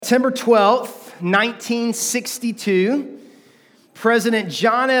September 12th, 1962, President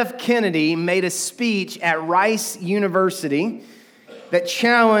John F. Kennedy made a speech at Rice University that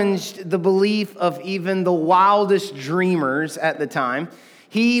challenged the belief of even the wildest dreamers at the time.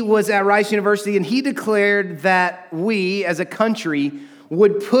 He was at Rice University and he declared that we, as a country,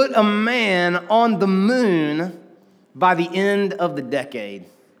 would put a man on the moon by the end of the decade.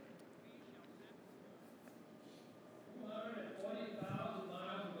 240,000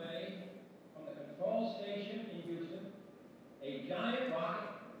 miles away from the control station in Houston, a giant rocket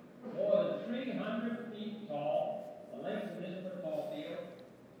more than 300 feet tall, the length of this football field,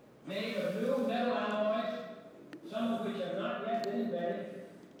 made of new metal alloys, some of which have not yet been invented,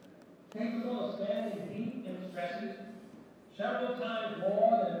 capable of standing heat and stresses several times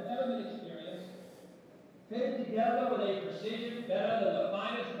more than have ever been experienced, fitted together with a precision better than the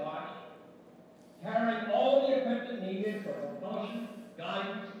finest watch, carrying all the equipment needed for propulsion,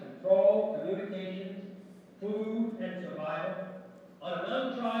 guidance, control, communications, food, and survival, on an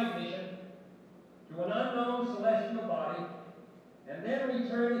untried mission to an unknown celestial body, and then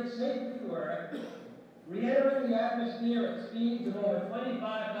return it safely to Earth, re-entering the atmosphere at speeds of over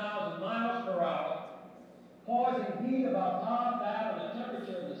 25,000 miles per hour, causing heat about half that of the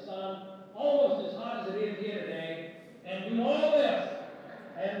temperature of the sun, almost as hot as it is here today, and do all this,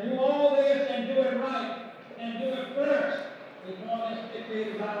 and do it right, and do it first, before this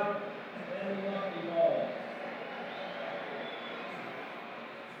decade is out, then we must be all.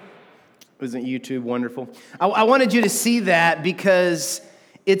 Isn't YouTube wonderful? I wanted you to see that because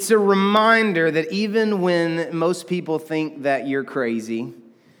it's a reminder that even when most people think that you're crazy,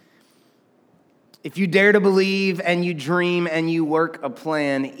 if you dare to believe and you dream and you work a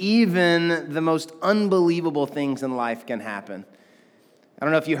plan, even the most unbelievable things in life can happen. I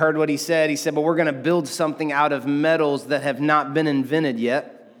don't know if you heard what he said. He said, but we're going to build something out of metals that have not been invented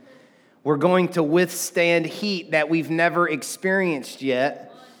yet. We're going to withstand heat that we've never experienced yet.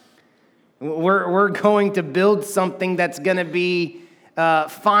 We're going to build something that's going to be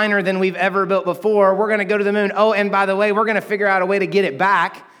finer than we've ever built before. We're going to go to the moon. Oh, and by the way, we're going to figure out a way to get it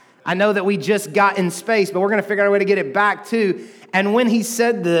back. I know that we just got in space, but we're going to figure out a way to get it back too. And when he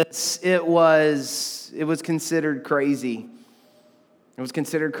said this, it was considered crazy. It was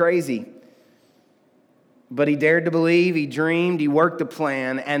considered crazy. But he dared to believe, he dreamed, he worked a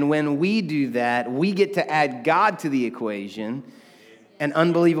plan. And when we do that, we get to add God to the equation, and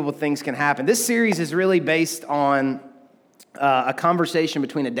unbelievable things can happen. This series is really based on a conversation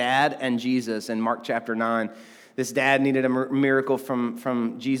between a dad and Jesus in Mark chapter 9. This dad needed a miracle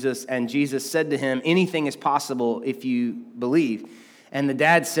from Jesus, and Jesus said to him, anything is possible if you believe. And the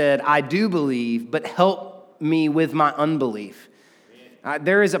dad said, I do believe, but help me with my unbelief.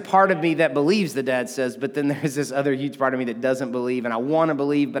 There is a part of me that believes, the dad says, but then there's this other huge part of me that doesn't believe, and I want to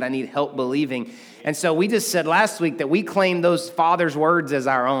believe, but I need help believing. And so we just said last week that we claim those Father's words as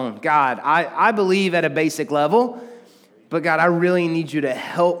our own. God, I believe at a basic level, but God, I really need you to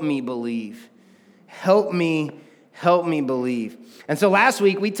help me believe. Help me believe. And so last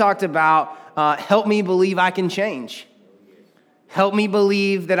week we talked about help me believe I can change. Help me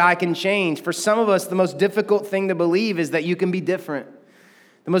believe that I can change. For some of us, the most difficult thing to believe is that you can be different.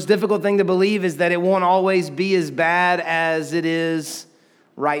 The most difficult thing to believe is that it won't always be as bad as it is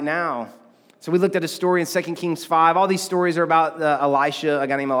right now. So we looked at a story in 2 Kings 5. All these stories are about Elisha, a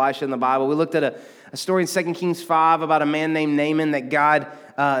guy named Elisha in the Bible. We looked at a story in 2 Kings 5 about a man named Naaman that God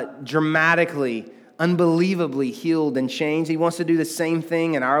dramatically, unbelievably healed and changed. He wants to do the same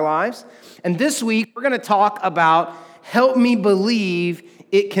thing in our lives. And this week, we're going to talk about help me believe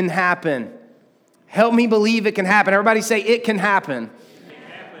it can happen. Help me believe it can happen. Everybody say, it can happen.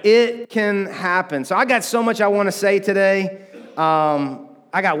 It can happen. So I got so much I want to say today.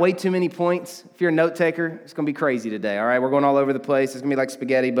 I got way too many points. If you're a note taker, it's going to be crazy today, all right? We're going all over the place. It's going to be like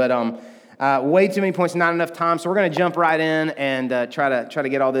spaghetti, but way too many points, not enough time. So we're going to jump right in and try to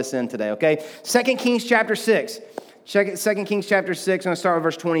get all this in today, okay? 2 Kings chapter 6. 2 Kings chapter 6, I'm going to start with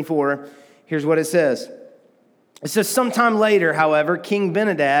verse 24. Here's what it says. It says, sometime later, however, King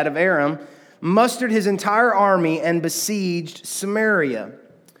Ben-Hadad of Aram mustered his entire army and besieged Samaria.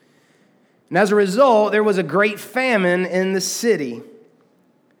 And as a result, there was a great famine in the city.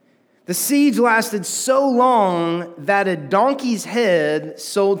 The siege lasted so long that a donkey's head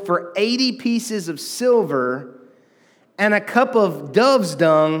sold for 80 pieces of silver and a cup of dove's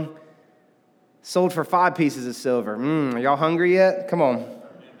dung sold for 5 pieces of silver. Are y'all hungry yet? Come on.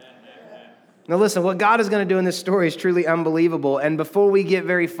 Now listen, what God is going to do in this story is truly unbelievable. And before we get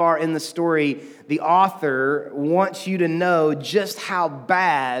very far in the story, the author wants you to know just how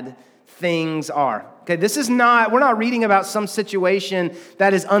bad things are. Okay, we're not reading about some situation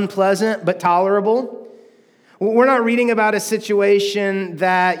that is unpleasant but tolerable. We're not reading about a situation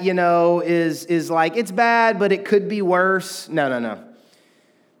that, is like, it's bad, but it could be worse. No.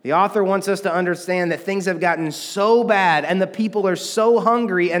 The author wants us to understand that things have gotten so bad and the people are so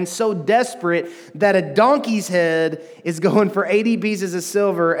hungry and so desperate that a donkey's head is going for 80 pieces of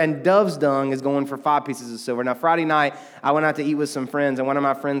silver and dove's dung is going for 5 pieces of silver. Now, Friday night, I went out to eat with some friends, and one of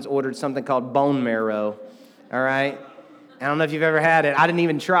my friends ordered something called bone marrow, all right? I don't know if you've ever had it. I didn't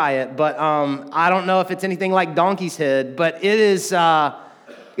even try it, but I don't know if it's anything like donkey's head, but it is...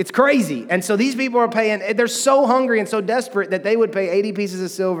 It's crazy. And so these people are paying, they're so hungry and so desperate that they would pay 80 pieces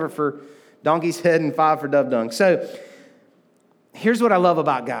of silver for donkey's head and 5 for dove dung. So here's what I love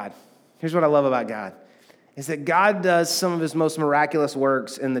about God. Is that God does some of his most miraculous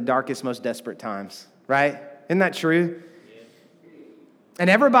works in the darkest, most desperate times, right? Isn't that true? And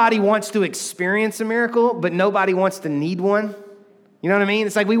everybody wants to experience a miracle, but nobody wants to need one. You know what I mean?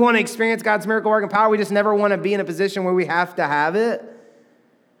 It's like we want to experience God's miracle working power. We just never want to be in a position where we have to have it.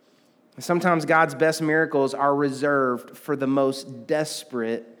 Sometimes God's best miracles are reserved for the most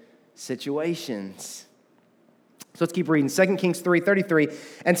desperate situations. So let's keep reading. 2 Kings 3:33.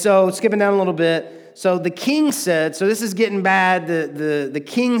 And so skipping down a little bit. So the king said, so this is getting bad. The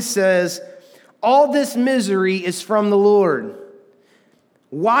king says, all this misery is from the Lord.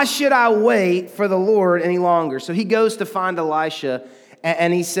 Why should I wait for the Lord any longer? So he goes to find Elisha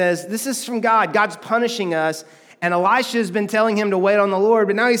and he says, this is from God. God's punishing us. And Elisha has been telling him to wait on the Lord,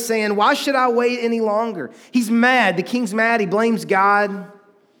 but now he's saying, why should I wait any longer? He's mad. The king's mad. He blames God.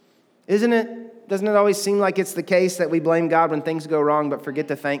 Isn't it? Doesn't it always seem like it's the case that we blame God when things go wrong, but forget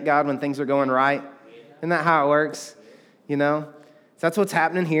to thank God when things are going right? Isn't that how it works? So that's what's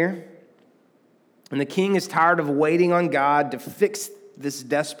happening here. And the king is tired of waiting on God to fix this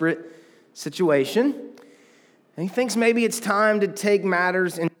desperate situation. And he thinks maybe it's time to take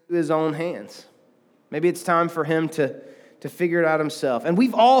matters into his own hands. Maybe it's time for him to figure it out himself. And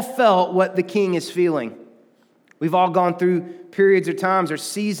we've all felt what the king is feeling. We've all gone through periods or times or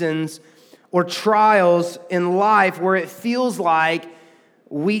seasons or trials in life where it feels like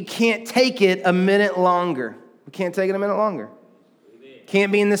we can't take it a minute longer. We can't take it a minute longer.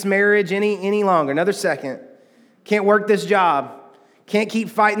 Can't be in this marriage any longer. Another second. Can't work this job. Can't keep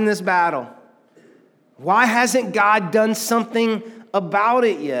fighting this battle. Why hasn't God done something about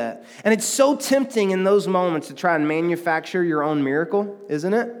it yet? And it's so tempting in those moments to try and manufacture your own miracle,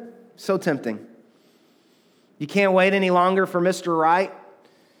 isn't it? So tempting. You can't wait any longer for Mr. Right.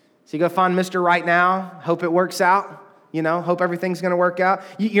 So you go find Mr. Right now, hope it works out, hope everything's going to work out.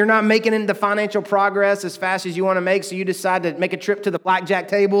 You're not making into financial progress as fast as you want to make, so you decide to make a trip to the blackjack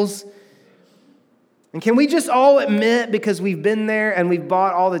tables. And can we just all admit, because we've been there and we've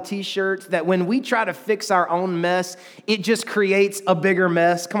bought all the t-shirts, that when we try to fix our own mess, it just creates a bigger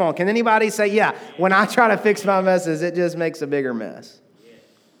mess? Come on, can anybody say, yeah, when I try to fix my messes, it just makes a bigger mess? Yeah.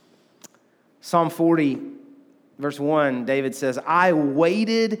 Psalm 40, verse 1, David says, I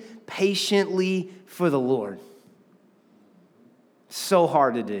waited patiently for the Lord. So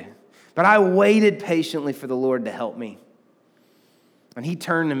hard to do. But I waited patiently for the Lord to help me. And he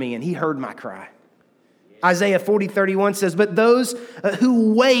turned to me and he heard my cry. Isaiah 40:31 says, but those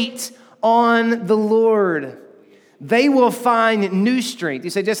who wait on the Lord, they will find new strength. You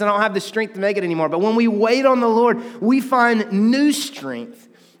say, Justin, I don't have the strength to make it anymore. But when we wait on the Lord, we find new strength.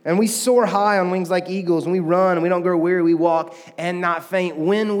 And we soar high on wings like eagles. And we run and we don't grow weary. We walk and not faint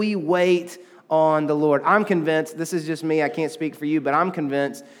when we wait on the Lord. I'm convinced, this is just me, I can't speak for you, but I'm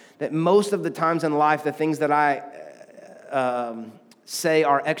convinced that most of the times in life, the things that I say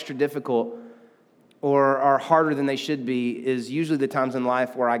are extra difficult or are harder than they should be is usually the times in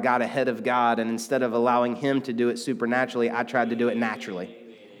life where I got ahead of God, and instead of allowing him to do it supernaturally, I tried to do it naturally.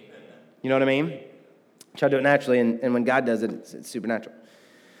 You know what I mean? Try to do it naturally, and when God does it, it's supernatural.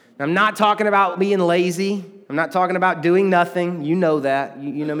 Now, I'm not talking about being lazy. I'm not talking about doing nothing. You know that.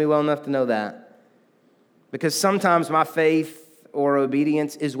 You know me well enough to know that. Because sometimes my faith or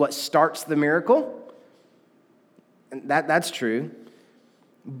obedience is what starts the miracle. And that's true.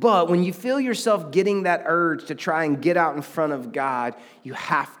 But when you feel yourself getting that urge to try and get out in front of God, you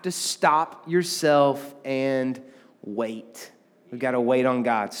have to stop yourself and wait. We've got to wait on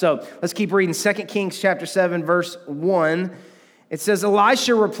God. So let's keep reading. 2 Kings chapter 7, verse 1. It says,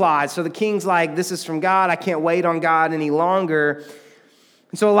 Elisha replied. So the king's like, this is from God. I can't wait on God any longer.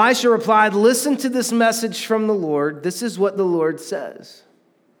 And so Elisha replied, listen to this message from the Lord. This is what the Lord says.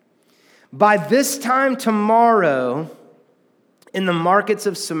 By this time tomorrow, in the markets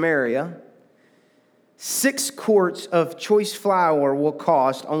of Samaria, 6 quarts of choice flour will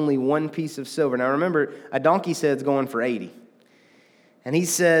cost only 1 piece of silver. Now remember, a donkey's head's going for 80. And he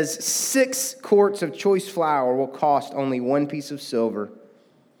says 6 quarts of choice flour will cost only 1 piece of silver.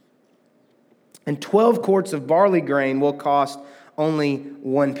 And 12 quarts of barley grain will cost only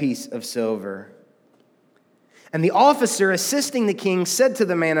 1 piece of silver. And the officer assisting the king said to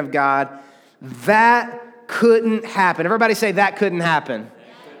the man of God, that couldn't happen. Everybody say, that couldn't happen.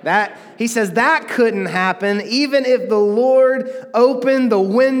 He says that couldn't happen even if the Lord opened the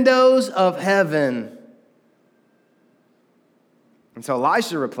windows of heaven. And so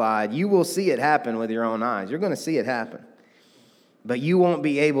Elisha replied, you will see it happen with your own eyes. You're going to see it happen. But you won't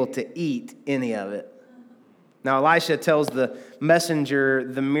be able to eat any of it. Now Elisha tells the messenger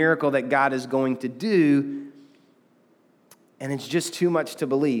the miracle that God is going to do, and it's just too much to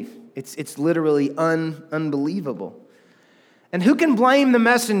believe. It's literally unbelievable. And who can blame the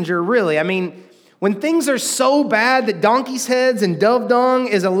messenger, really? I mean, when things are so bad that donkey's heads and dove dung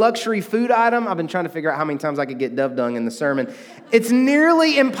is a luxury food item, I've been trying to figure out how many times I could get dove dung in the sermon. It's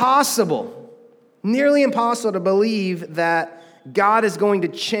nearly impossible to believe that God is going to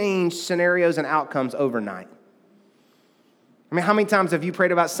change scenarios and outcomes overnight. I mean, how many times have you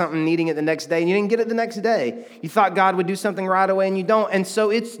prayed about something, needing it the next day, and you didn't get it the next day? You thought God would do something right away, and you don't. And so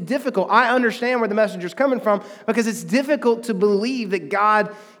it's difficult. I understand where the messenger's coming from, because it's difficult to believe that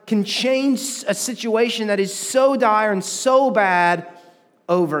God can change a situation that is so dire and so bad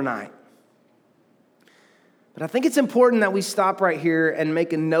overnight. But I think it's important that we stop right here and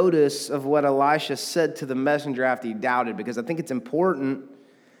make a notice of what Elisha said to the messenger after he doubted, because I think it's important.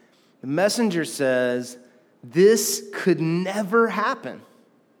 The messenger says, this could never happen.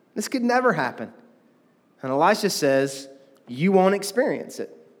 This could never happen. And Elisha says, you won't experience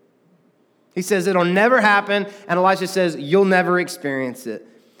it. He says it'll never happen, and Elisha says you'll never experience it.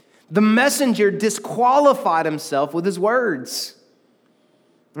 The messenger disqualified himself with his words.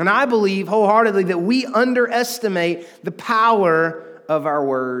 And I believe wholeheartedly that we underestimate the power of our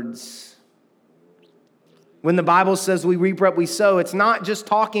words. When the Bible says we reap what we sow, it's not just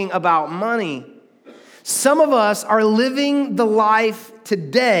talking about money. Some of us are living the life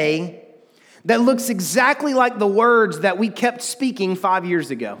today that looks exactly like the words that we kept speaking 5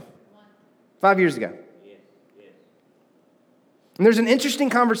 years ago. 5 years ago. And there's an interesting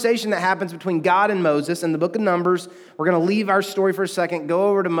conversation that happens between God and Moses in the book of Numbers. We're going to leave our story for a second, go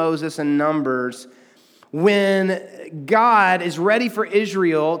over to Moses and Numbers. When God is ready for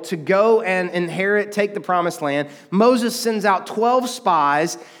Israel to go and take the promised land, Moses sends out 12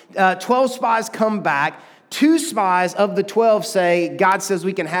 spies. 12 spies come back. 2 spies of the 12 say, God says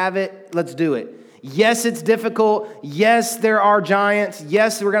we can have it. Let's do it. Yes, it's difficult. Yes, there are giants.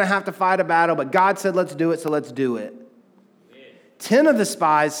 Yes, we're going to have to fight a battle. But God said, let's do it, so let's do it. 10 of the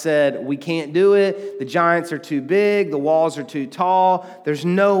spies said, we can't do it. The giants are too big. The walls are too tall. There's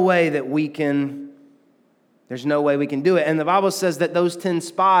no way we can do it. And the Bible says that those 10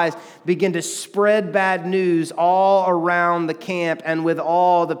 spies begin to spread bad news all around the camp and with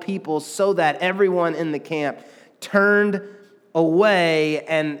all the people, so that everyone in the camp turned away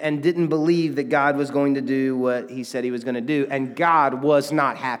and didn't believe that God was going to do what he said he was going to do. And God was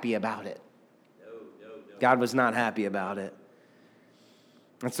not happy about it. God was not happy about it.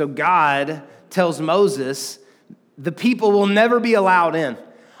 And so God tells Moses, the people will never be allowed in.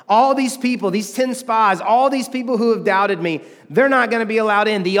 All these people, these 10 spies, all these people who have doubted me, they're not going to be allowed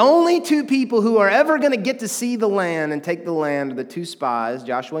in. The only 2 people who are ever going to get to see the land and take the land are the 2 spies,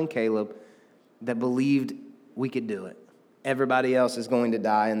 Joshua and Caleb, that believed we could do it. Everybody else is going to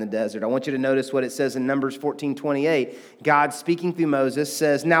die in the desert. I want you to notice what it says in Numbers 14:28. God, speaking through Moses,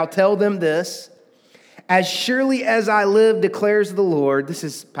 says, now tell them this, as surely as I live, declares the Lord, this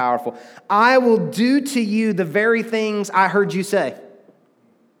is powerful, I will do to you the very things I heard you say.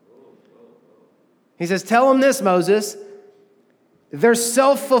 He says, tell them this, Moses, their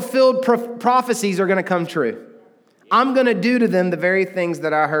self-fulfilled prophecies are going to come true. I'm going to do to them the very things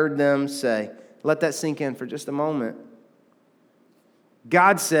that I heard them say. Let that sink in for just a moment.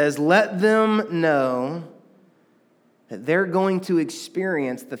 God says, let them know that they're going to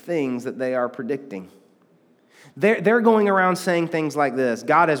experience the things that they are predicting. They're going around saying things like this: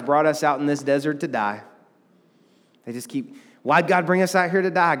 God has brought us out in this desert to die. They just keep, why'd God bring us out here to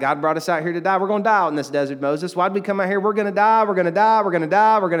die? God brought us out here to die. We're going to die out in this desert, Moses. Why'd we come out here? We're going to die, we're going to die, we're going to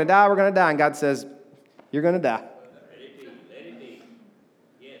die, we're going to die, we're going to die. And God says, you're going to die. Let it be.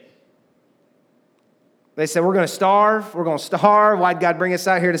 Yes. They said, we're going to starve. We're going to starve. Why'd God bring us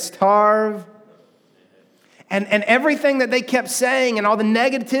out here to starve? and everything that they kept saying and all the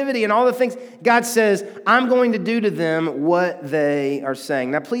negativity and all the things, God says, I'm going to do to them what they are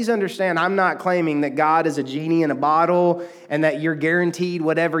saying. Now, please understand, I'm not claiming that God is a genie in a bottle and that you're guaranteed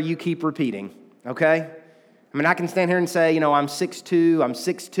whatever you keep repeating, okay? I mean, I can stand here and say, I'm 6'2", I'm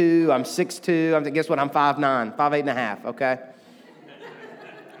 6'2", I'm 6'2", guess what, I'm 5'9", 5'8.5", okay?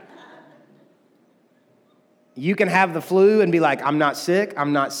 You can have the flu and be like, I'm not sick,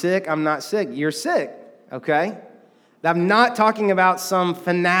 I'm not sick, I'm not sick. You're sick, okay? I'm not talking about some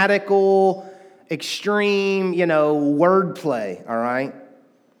fanatical, extreme, wordplay, all right?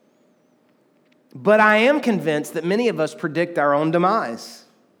 But I am convinced that many of us predict our own demise.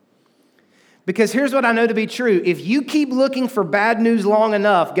 Because here's what I know to be true. If you keep looking for bad news long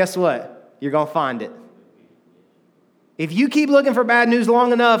enough, guess what? You're going to find it. If you keep looking for bad news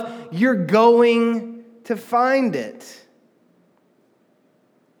long enough, you're going to find it.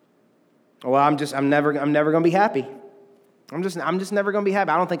 Well, I'm never going to be happy. I'm just never going to be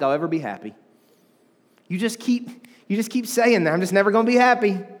happy. I don't think I'll ever be happy. You just keep saying that. I'm just never going to be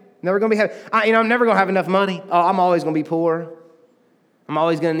happy. Never going to be happy. I'm never going to have enough money. Oh, I'm always going to be poor. I'm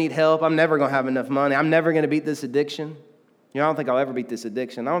always going to need help. I'm never going to have enough money. I'm never going to beat this addiction. I don't think I'll ever beat this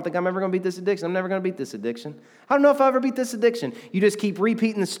addiction. I don't think I'm ever going to beat this addiction. I'm never going to beat this addiction. I don't know if I'll ever beat this addiction. You just keep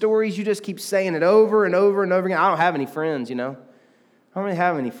repeating the stories. You just keep saying it over and over and over again. I don't have any friends, I don't really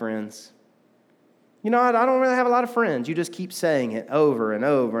have any friends. I don't really have a lot of friends. You just keep saying it over and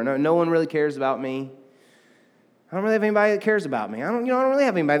over and over. No one really cares about me. I don't really have anybody that cares about me. I don't really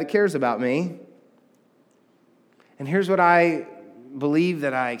have anybody that cares about me. And here's what I believe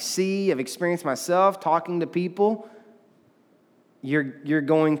that I see, I've experienced myself talking to people. You're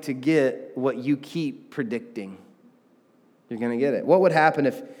going to get what you keep predicting. You're going to get it. What would happen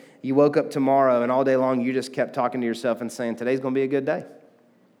if you woke up tomorrow and all day long you just kept talking to yourself and saying, today's going to be a good day.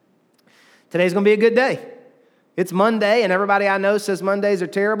 Today's going to be a good day. It's Monday, and everybody I know says Mondays are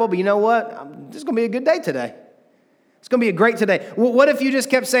terrible, but you know what? This is going to be a good day today. It's going to be a great today. Well, what if you just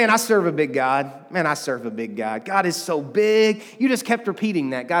kept saying, I serve a big God? Man, I serve a big God. God is so big. You just kept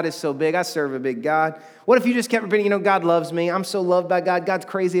repeating that. God is so big. I serve a big God. What if you just kept repeating, God loves me. I'm so loved by God. God's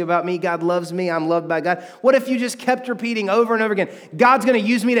crazy about me. God loves me. I'm loved by God. What if you just kept repeating over and over again, God's going to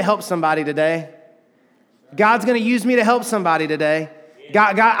use me to help somebody today. God's going to use me to help somebody today.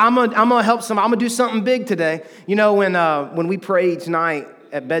 God, I'm gonna help somebody. I'm gonna do something big today. When we pray each night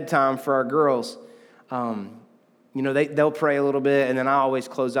at bedtime for our girls, they'll pray a little bit, and then I always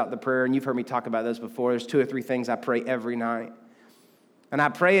close out the prayer. And you've heard me talk about this before. There's 2 or 3 things I pray every night, and I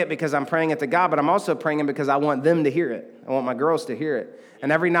pray it because I'm praying it to God, but I'm also praying it because I want them to hear it. I want my girls to hear it. And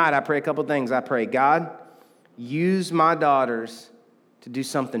every night I pray a couple things. I pray, God, use my daughters to do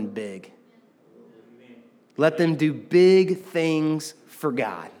something big. Let them do big things for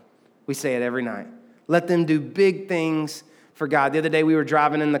God. We say it every night. Let them do big things for God. The other day we were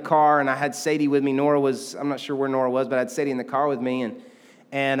driving in the car and I had Sadie with me. I'm not sure where Nora was, but I had Sadie in the car with me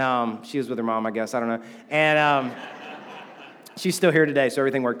and she was with her mom, I guess. I don't know. And she's still here today, so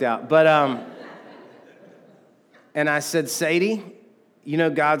everything worked out. But and I said, Sadie,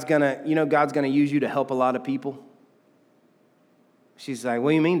 God's gonna use you to help a lot of people. She's like, what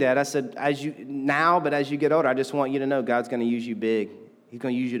do you mean, Dad? I said, as you get older, I just want you to know God's going to use you big. He's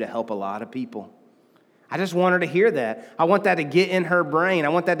going to use you to help a lot of people. I just want her to hear that. I want that to get in her brain. I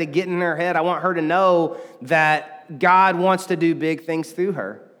want that to get in her head. I want her to know that God wants to do big things through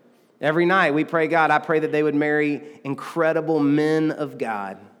her. Every night we pray, God, I pray that they would marry incredible men of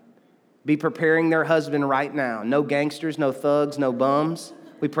God. Be preparing their husband right now. No gangsters, no thugs, no bums.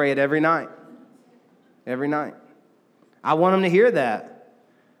 We pray it every night. Every night. I want them to hear that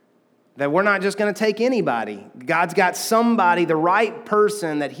we're not just going to take anybody. God's got somebody, the right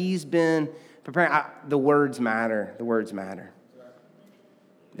person that he's been preparing. The words matter. The words matter.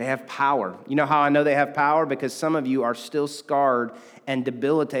 They have power. You know how I know they have power? Because some of you are still scarred and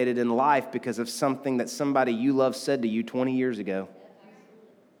debilitated in life because of something that somebody you love said to you 20 years ago.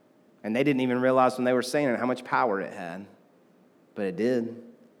 And they didn't even realize when they were saying it how much power it had. But it did.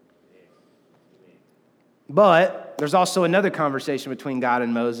 But there's also another conversation between God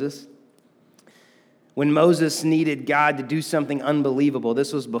and Moses. When Moses needed God to do something unbelievable,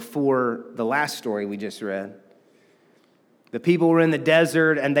 this was before the last story we just read. The people were in the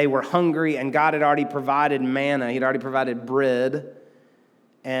desert and they were hungry, and God had already provided manna. He'd already provided bread.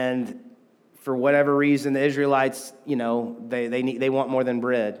 And for whatever reason, the Israelites, they want more than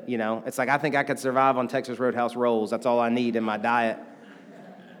bread. It's like, I think I could survive on Texas Roadhouse rolls. That's all I need in my diet.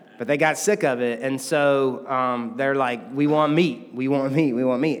 But they got sick of it, and so they're like, we want meat, we want meat, we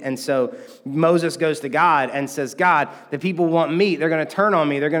want meat. And so Moses goes to God and says, God, the people want meat. They're going to turn on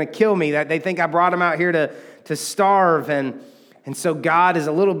me. They're going to kill me. They think I brought them out here to starve. And so God is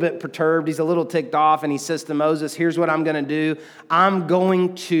a little bit perturbed. He's a little ticked off, and he says to Moses, here's what I'm going to do. I'm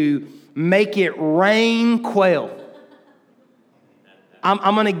going to make it rain quail.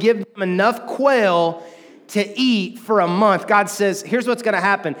 I'm going to give them enough quail to eat for a month. God says, here's what's going to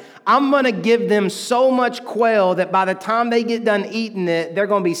happen. I'm going to give them so much quail that by the time they get done eating it, they're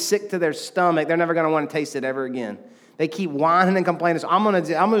going to be sick to their stomach. They're never going to want to taste it ever again. They keep whining and complaining. So I'm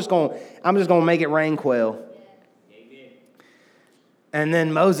just going to make it rain quail. And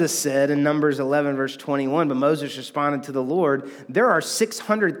then Moses said in Numbers 11, verse 21, but Moses responded to the Lord, there are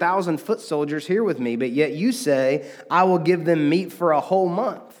 600,000 foot soldiers here with me, but yet you say, I will give them meat for a whole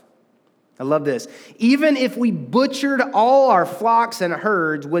month. I love this. Even if we butchered all our flocks and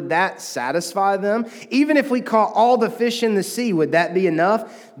herds, would that satisfy them? Even if we caught all the fish in the sea, would that be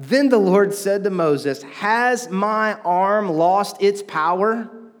enough? Then the Lord said to Moses, has my arm lost its power?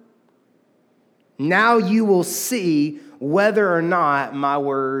 Now you will see whether or not my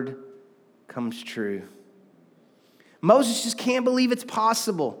word comes true. Moses just can't believe it's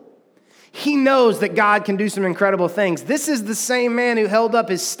possible. He knows that God can do some incredible things. This is the same man who held up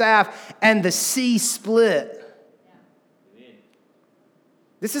his staff and the sea split.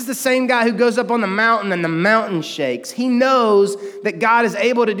 This is the same guy who goes up on the mountain and the mountain shakes. He knows that God is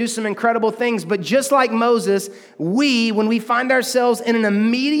able to do some incredible things. But just like Moses, when we find ourselves in an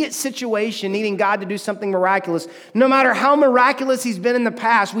immediate situation needing God to do something miraculous, no matter how miraculous he's been in the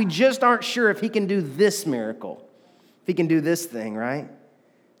past, we just aren't sure if he can do this miracle, if he can do this thing, right?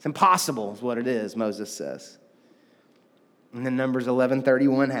 It's impossible is what it is, Moses says. And then Numbers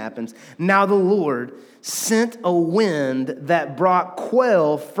 11:31 happens. Now the Lord sent a wind that brought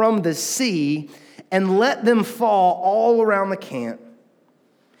quail from the sea and let them fall all around the camp.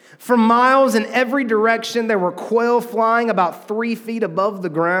 For miles in every direction, there were quail flying about 3 feet above the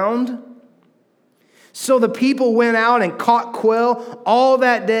ground. So the people went out and caught quail all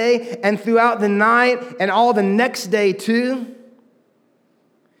that day and throughout the night and all the next day too.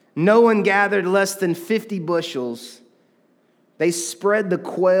 No one gathered less than 50 bushels. They spread the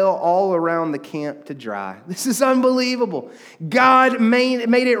quail all around the camp to dry. This is unbelievable. God made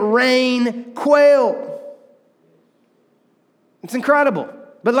it rain quail. It's incredible.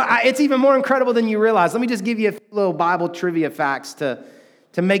 But it's even more incredible than you realize. Let me just give you a few little Bible trivia facts to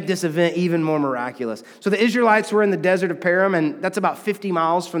make this event even more miraculous. So the Israelites were in the desert of Paran, and that's about 50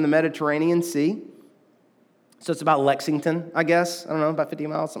 miles from the Mediterranean Sea. So it's about Lexington, I guess. I don't know, about 50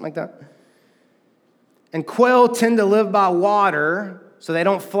 miles, something like that. And quail tend to live by water, so they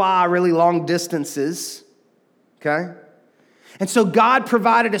don't fly really long distances, okay? And so God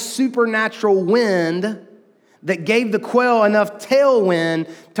provided a supernatural wind that gave the quail enough tailwind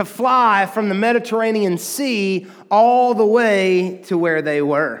to fly from the Mediterranean Sea all the way to where they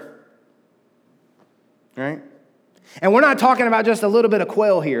were, right? And we're not talking about just a little bit of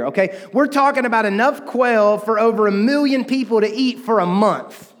quail here, okay? We're talking about enough quail for over 1 million people to eat for a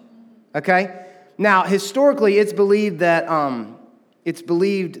month, okay? Now, historically, it's believed that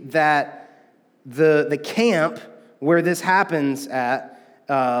the camp where this happens at,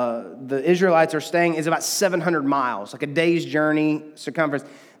 the Israelites are staying, is about 700 miles, like a day's journey circumference.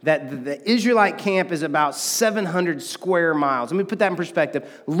 That the Israelite camp is about 700 square miles. Let me put that in perspective.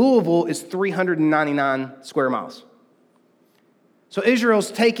 Louisville is 399 square miles. So Israel's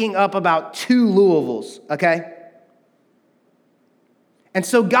taking up about 2 Louisvilles, okay? And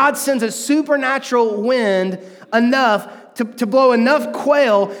so God sends a supernatural wind enough to blow enough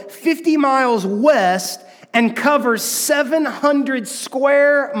quail 50 miles west and cover 700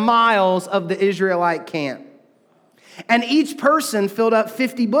 square miles of the Israelite camp. And each person filled up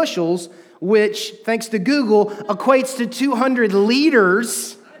 50 bushels, which, thanks to Google, equates to 200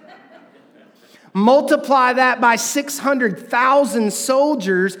 liters. Multiply that by 600,000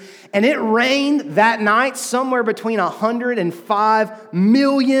 soldiers, and it rained that night somewhere between 105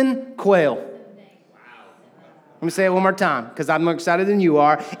 million quail. Let me say it one more time, because I'm more excited than you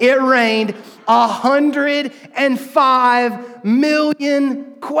are. It rained 105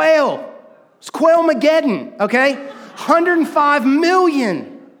 million quail. It's Quail-mageddon, okay? 105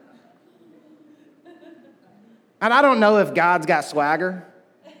 million. And I don't know if God's got swagger.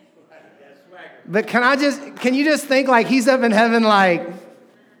 But can you just think like he's up in heaven like,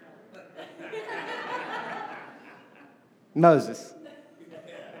 Moses.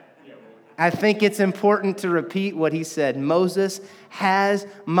 I think it's important to repeat what he said. Moses, has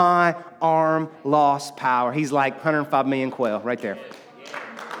my arm lost power? He's like 105 million quail right there.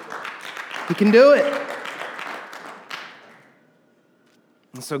 He can do it.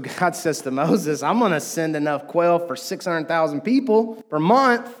 And so God says to Moses, I'm going to send enough quail for 600,000 people per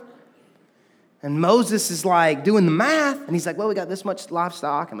month. And Moses is like doing the math, and he's like, well, we got this much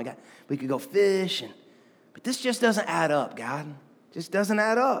livestock, and we could go fish, but this just doesn't add up, God. It just doesn't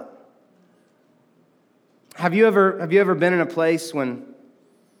add up. Have you ever been in a place when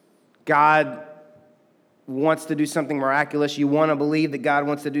God wants to do something miraculous? You want to believe that God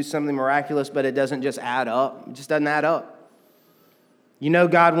wants to do something miraculous, but it doesn't just add up. It just doesn't add up. You know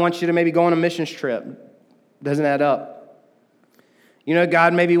God wants you to maybe go on a missions trip. Doesn't add up. You know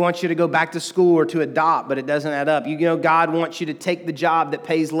God maybe wants you to go back to school or to adopt, but it doesn't add up. You know God wants you to take the job that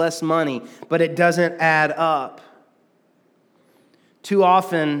pays less money, but it doesn't add up. Too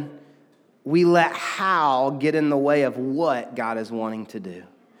often, we let how get in the way of what God is wanting to do.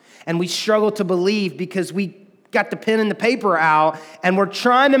 And we struggle to believe because we got the pen and the paper out, and we're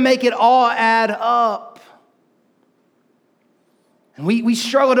trying to make it all add up. And we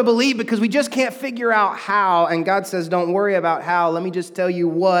struggle to believe because we just can't figure out how. And God says, don't worry about how. Let me just tell you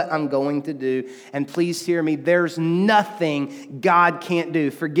what I'm going to do. And please hear me. There's nothing God can't do.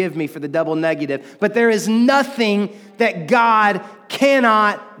 Forgive me for the double negative. But there is nothing that God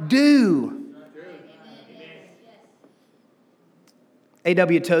cannot do.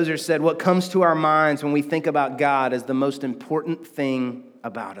 A.W. Tozer said, what comes to our minds when we think about God is the most important thing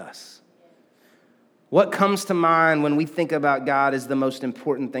about us. What comes to mind when we think about God is the most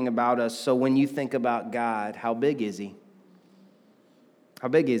important thing about us. So when you think about God, how big is He? How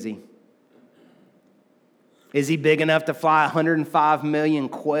big is He? Is He big enough to fly 105 million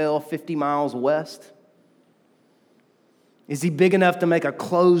quail 50 miles west? Is He big enough to make a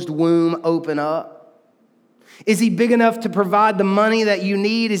closed womb open up? Is He big enough to provide the money that you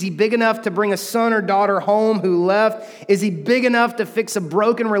need? Is He big enough to bring a son or daughter home who left? Is He big enough to fix a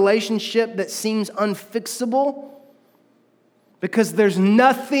broken relationship that seems unfixable? Because there's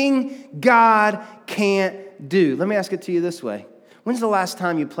nothing God can't do. Let me ask it to you this way. When's the last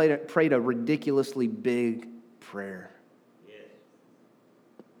time you prayed a ridiculously big prayer?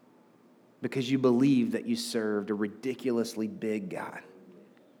 Because you believed that you served a ridiculously big God.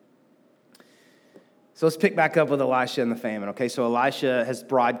 So let's pick back up with Elisha and the famine, okay? So Elisha has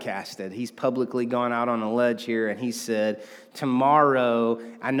broadcasted. He's publicly gone out on a ledge here, and he said, tomorrow,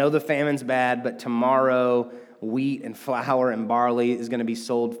 I know the famine's bad, but tomorrow wheat and flour and barley is going to be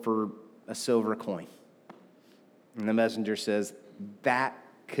sold for a silver coin. And the messenger says, that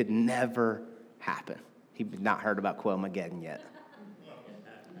could never happen. He'd not heard about Quail-Mageddon yet.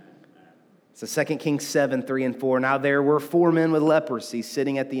 So 2 Kings 7, 3 and 4. Now there were 4 men with leprosy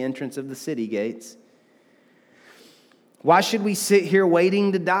sitting at the entrance of the city gates. Why should we sit here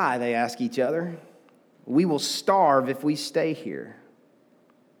waiting to die, they ask each other. We will starve if we stay here.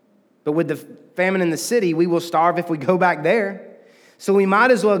 But with the famine in the city, we will starve if we go back there. So we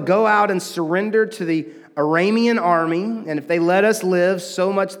might as well go out and surrender to the Aramean army. And if they let us live,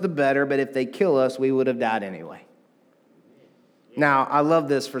 so much the better. But if they kill us, we would have died anyway. Now, I love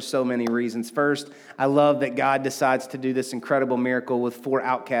this for so many reasons. First, I love that God decides to do this incredible miracle with 4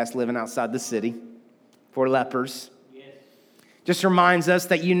 outcasts living outside the city, 4 lepers. Just reminds us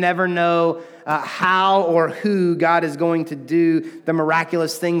that you never know how or who God is going to do the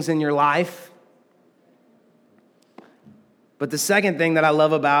miraculous things in your life. But the second thing that I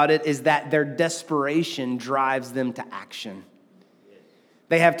love about it is that their desperation drives them to action.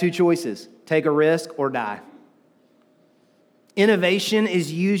 They have 2 choices, take a risk or die. Innovation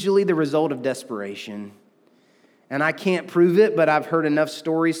is usually the result of desperation. And I can't prove it, but I've heard enough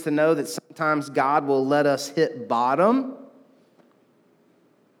stories to know that sometimes God will let us hit bottom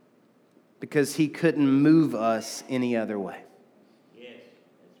because He couldn't move us any other way. Yes,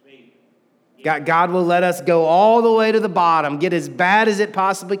 that's me. God will let us go all the way to the bottom, get as bad as it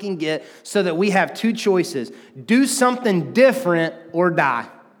possibly can get, so that we have 2 choices. Do something different or die.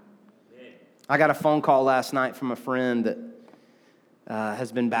 I got a phone call last night from a friend that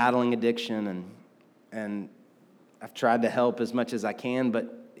has been battling addiction, and I've tried to help as much as I can,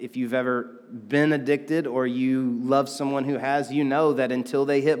 but if you've ever been addicted or you love someone who has, you know that until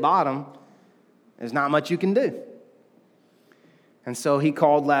they hit bottom, there's not much you can do. And so he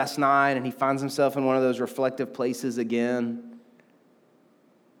called last night, and he finds himself in one of those reflective places again.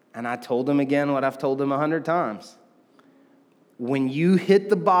 And I told him again what I've told him 100 times. When you hit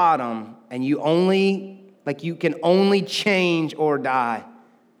the bottom and you can only change or die,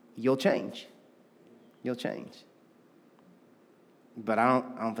 you'll change. You'll change. But I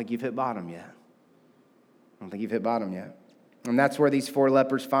don't think you've hit bottom yet. I don't think you've hit bottom yet. And that's where these 4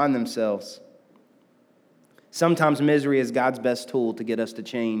 lepers find themselves. Sometimes misery is God's best tool to get us to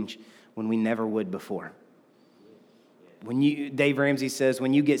change when we never would before. Dave Ramsey says,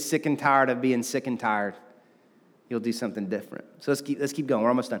 when you get sick and tired of being sick and tired, you'll do something different. So let's keep going. We're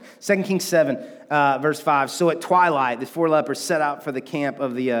almost done. 2 Kings 7, verse 5. So at twilight, the 4 lepers set out for the camp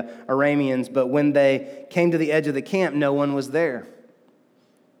of the Arameans, but when they came to the edge of the camp, no one was there.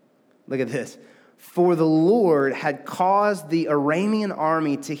 Look at this. For the Lord had caused the Aramean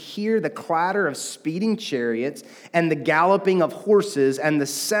army to hear the clatter of speeding chariots and the galloping of horses and the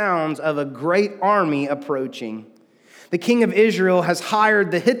sounds of a great army approaching. The king of Israel has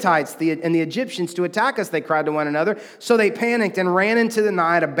hired the Hittites and the Egyptians to attack us, they cried to one another. So they panicked and ran into the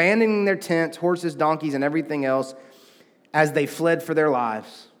night, abandoning their tents, horses, donkeys, and everything else as they fled for their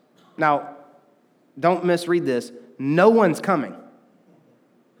lives. Now, don't misread this. No one's coming.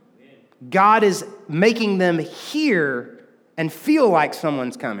 God is making them hear and feel like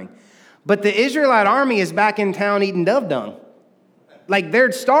someone's coming. But the Israelite army is back in town eating dove dung. Like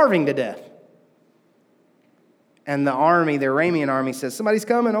they're starving to death. And the Aramean army says, somebody's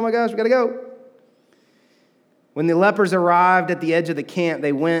coming. Oh my gosh, we got to go. When the lepers arrived at the edge of the camp,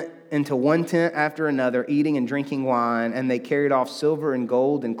 they went into one tent after another, eating and drinking wine, and they carried off silver and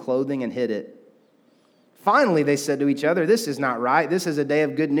gold and clothing and hid it. Finally, they said to each other, this is not right. This is a day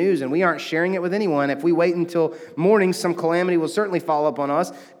of good news, and we aren't sharing it with anyone. If we wait until morning, some calamity will certainly fall upon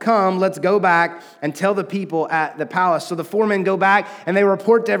us. Come, let's go back and tell the people at the palace. So the 4 men go back, and they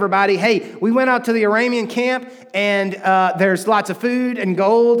report to everybody, hey, we went out to the Aramean camp, and there's lots of food and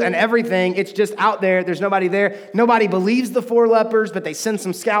gold and everything. It's just out there. There's nobody there. Nobody believes the 4 lepers, but they send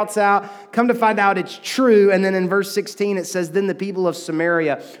some scouts out. Come to find out it's true. And then in verse 16, it says, then the people of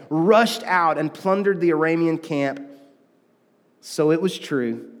Samaria rushed out and plundered the Aramean camp. So it was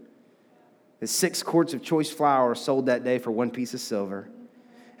true that 6 quarts of choice flour were sold that day for 1 piece of silver,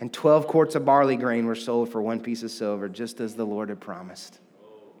 and 12 quarts of barley grain were sold for 1 piece of silver, just as the Lord had promised.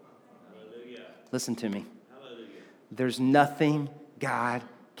 Listen to me. Hallelujah. There's nothing God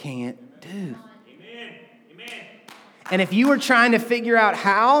can't do. Amen. Amen. And if you were trying to figure out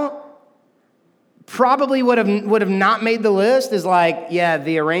how, probably would have not made the list is like, yeah,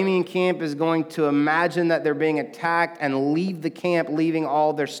 the Aramean camp is going to imagine that they're being attacked and leave the camp, leaving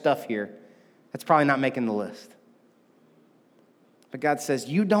all their stuff here. That's probably not making the list. But God says,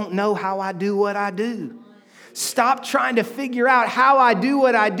 you don't know how I do what I do. Stop trying to figure out how I do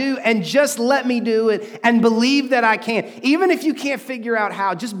what I do and just let me do it and believe that I can. Even if you can't figure out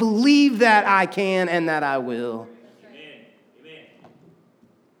how, just believe that I can and that I will.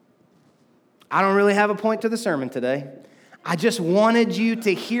 I don't really have a point to the sermon today. I just wanted you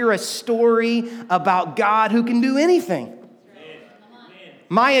to hear a story about God who can do anything.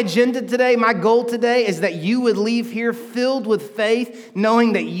 My agenda today, my goal today is that you would leave here filled with faith,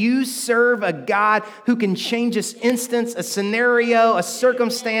 knowing that you serve a God who can change an instance, a scenario, a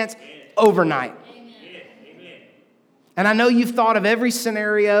circumstance overnight. And I know you've thought of every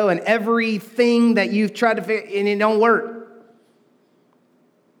scenario and everything that you've tried to figure, and it don't work.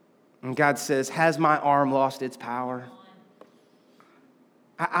 And God says, has my arm lost its power?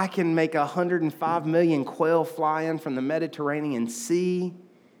 I can make 105 million quail fly in from the Mediterranean Sea.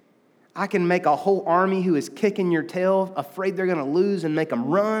 I can make a whole army who is kicking your tail, afraid they're going to lose, and make them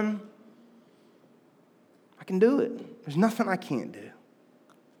run. I can do it. There's nothing I can't do.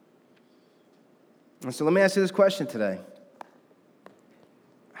 And so let me ask you this question today.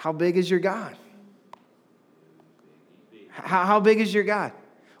 How big is your God? How big is your God?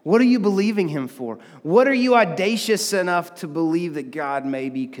 What are you believing him for? What are you audacious enough to believe that God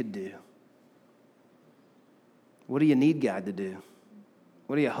maybe could do? What do you need God to do?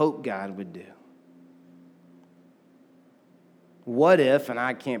 What do you hope God would do? What if, and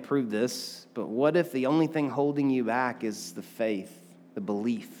I can't prove this, but what if the only thing holding you back is the faith, the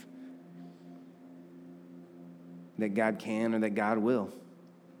belief that God can or that God will?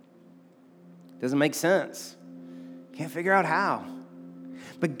 Doesn't make sense. Can't figure out how.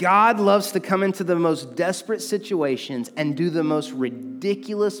 But God loves to come into the most desperate situations and do the most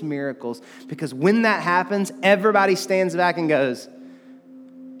ridiculous miracles, because when that happens, everybody stands back and goes,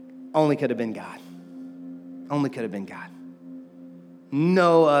 only could have been God. Only could have been God.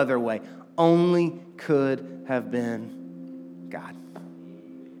 No other way. Only could have been God.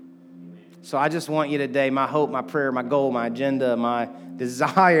 So I just want you today, my hope, my prayer, my goal, my agenda, my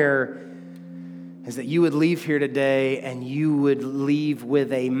desire is that you would leave here today and you would leave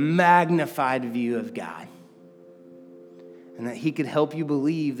with a magnified view of God. And that he could help you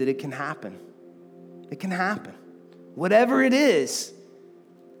believe that it can happen. It can happen. Whatever it is,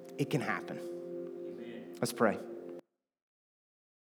 it can happen. Amen. Let's pray.